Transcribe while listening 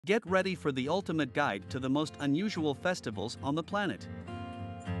Get ready for the ultimate guide to the most unusual festivals on the planet.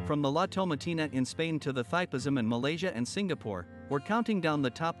 From the La Tomatina in Spain to the Thaipism in Malaysia and Singapore, we're counting down the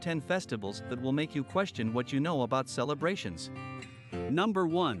top 10 festivals that will make you question what you know about celebrations. Number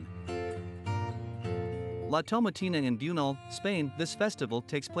 1. La Tomatina in Bunol, Spain. This festival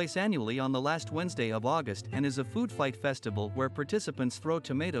takes place annually on the last Wednesday of August and is a food fight festival where participants throw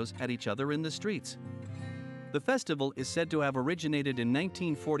tomatoes at each other in the streets. The festival is said to have originated in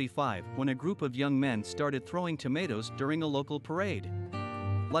 1945 when a group of young men started throwing tomatoes during a local parade.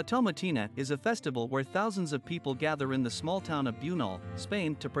 La Tomatina is a festival where thousands of people gather in the small town of Bunol,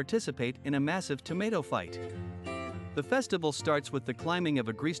 Spain, to participate in a massive tomato fight. The festival starts with the climbing of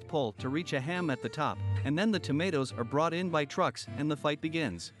a greased pole to reach a ham at the top, and then the tomatoes are brought in by trucks and the fight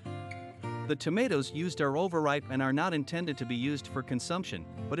begins. The tomatoes used are overripe and are not intended to be used for consumption,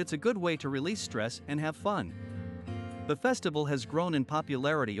 but it's a good way to release stress and have fun. The festival has grown in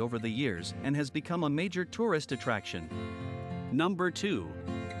popularity over the years and has become a major tourist attraction. Number 2.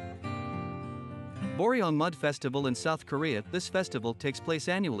 Boryong Mud Festival in South Korea. This festival takes place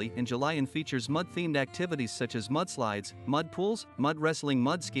annually in July and features mud-themed activities such as mudslides, mud pools, mud wrestling,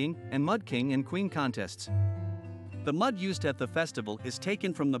 mud skiing, and mud king and queen contests. The mud used at the festival is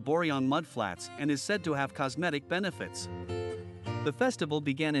taken from the Boryong mud flats and is said to have cosmetic benefits. The festival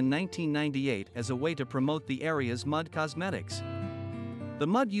began in 1998 as a way to promote the area's mud cosmetics. The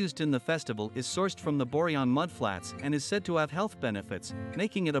mud used in the festival is sourced from the Boryong mud flats and is said to have health benefits,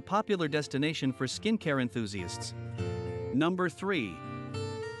 making it a popular destination for skincare enthusiasts. Number 3.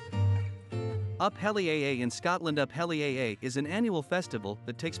 Up Helly Aa in Scotland. Up Helly Aa is an annual festival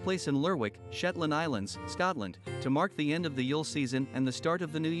that takes place in Lerwick, Shetland Islands, Scotland, to mark the end of the Yule season and the start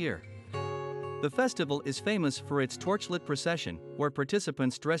of the new year. The festival is famous for its torchlit procession, where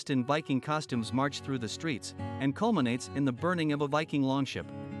participants dressed in Viking costumes march through the streets, and culminates in the burning of a Viking longship.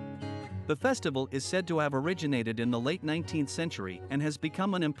 The festival is said to have originated in the late 19th century and has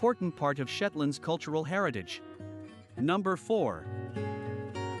become an important part of Shetland's cultural heritage. Number 4.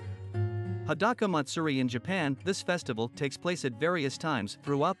 Hadaka Matsuri in Japan. This festival takes place at various times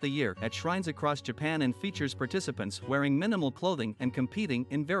throughout the year at shrines across Japan and features participants wearing minimal clothing and competing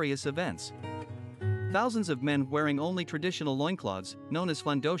in various events. Thousands of men wearing only traditional loincloths, known as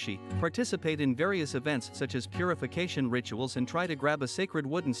fundoshi, participate in various events such as purification rituals and try to grab a sacred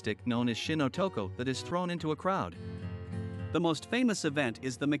wooden stick known as shinotoko that is thrown into a crowd. The most famous event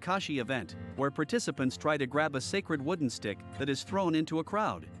is the macaque event, where participants try to grab a sacred wooden stick that is thrown into a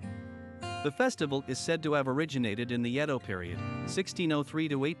crowd. The festival is said to have originated in the Edo period, 1603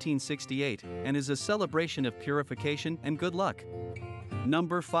 to 1868, and is a celebration of purification and good luck.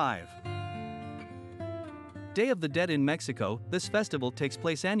 Number 5. Day of the Dead in Mexico. This festival takes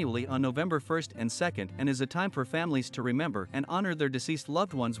place annually on November 1st and 2nd and is a time for families to remember and honor their deceased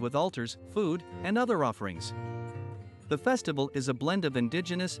loved ones with altars, food, and other offerings. The festival is a blend of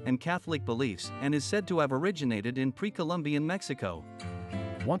indigenous and Catholic beliefs and is said to have originated in pre-Columbian Mexico.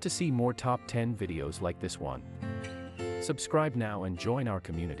 Want to see more top 10 videos like this one? Subscribe now and join our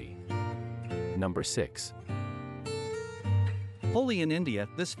community. Number 6. Holi in India.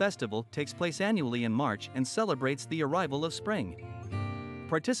 This festival takes place annually in March and celebrates the arrival of spring.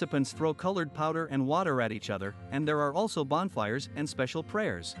 Participants throw colored powder and water at each other, and there are also bonfires and special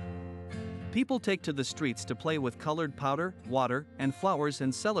prayers. People take to the streets to play with colored powder, water, and flowers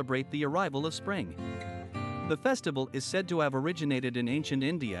and celebrate the arrival of spring. The festival is said to have originated in ancient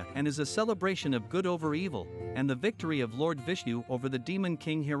India and is a celebration of good over evil, and the victory of Lord Vishnu over the demon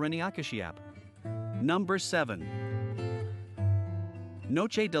king Hiranyakashipu. Number 7.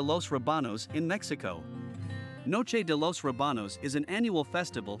 Noche de los Rábanos in Mexico. Noche de los Rábanos is an annual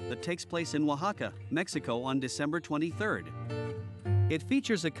festival that takes place in Oaxaca, Mexico on December 23rd. It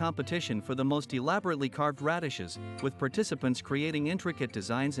features a competition for the most elaborately carved radishes, with participants creating intricate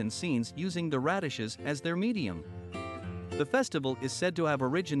designs and scenes using the radishes as their medium. The festival is said to have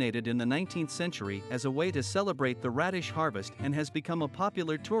originated in the 19th century as a way to celebrate the radish harvest and has become a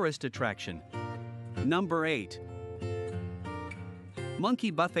popular tourist attraction. Number 8.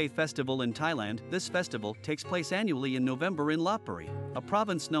 Monkey Buffet Festival in Thailand. This festival takes place annually in November in Lopburi, a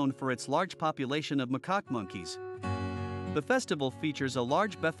province known for its large population of macaque monkeys. The festival features a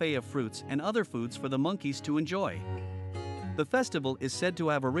large buffet of fruits and other foods for the monkeys to enjoy. The festival is said to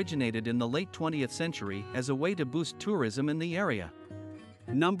have originated in the late 20th century as a way to boost tourism in the area.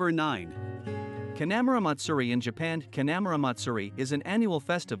 Number 9. Kanamura Matsuri in Japan. Kanamura Matsuri is an annual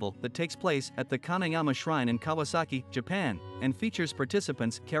festival that takes place at the Kanayama Shrine in Kawasaki, Japan, and features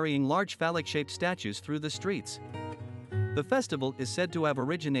participants carrying large phallic-shaped statues through the streets. The festival is said to have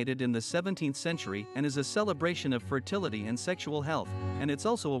originated in the 17th century and is a celebration of fertility and sexual health, and it's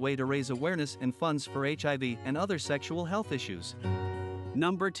also a way to raise awareness and funds for HIV and other sexual health issues.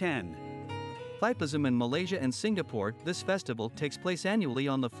 Number 10. Thaipusam in Malaysia and Singapore. This festival takes place annually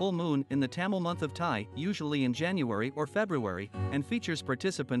on the full moon in the Tamil month of Thai, usually in January or February, and features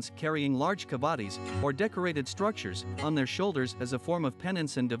participants carrying large kavadis, or decorated structures, on their shoulders as a form of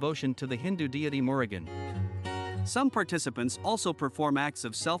penance and devotion to the Hindu deity Murugan. Some participants also perform acts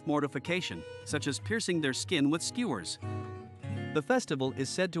of self-mortification, such as piercing their skin with skewers. The festival is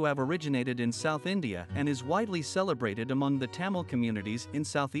said to have originated in South India and is widely celebrated among the Tamil communities in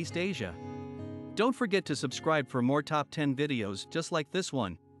Southeast Asia. Don't forget to subscribe for more top 10 videos just like this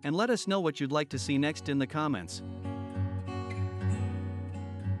one, and let us know what you'd like to see next in the comments.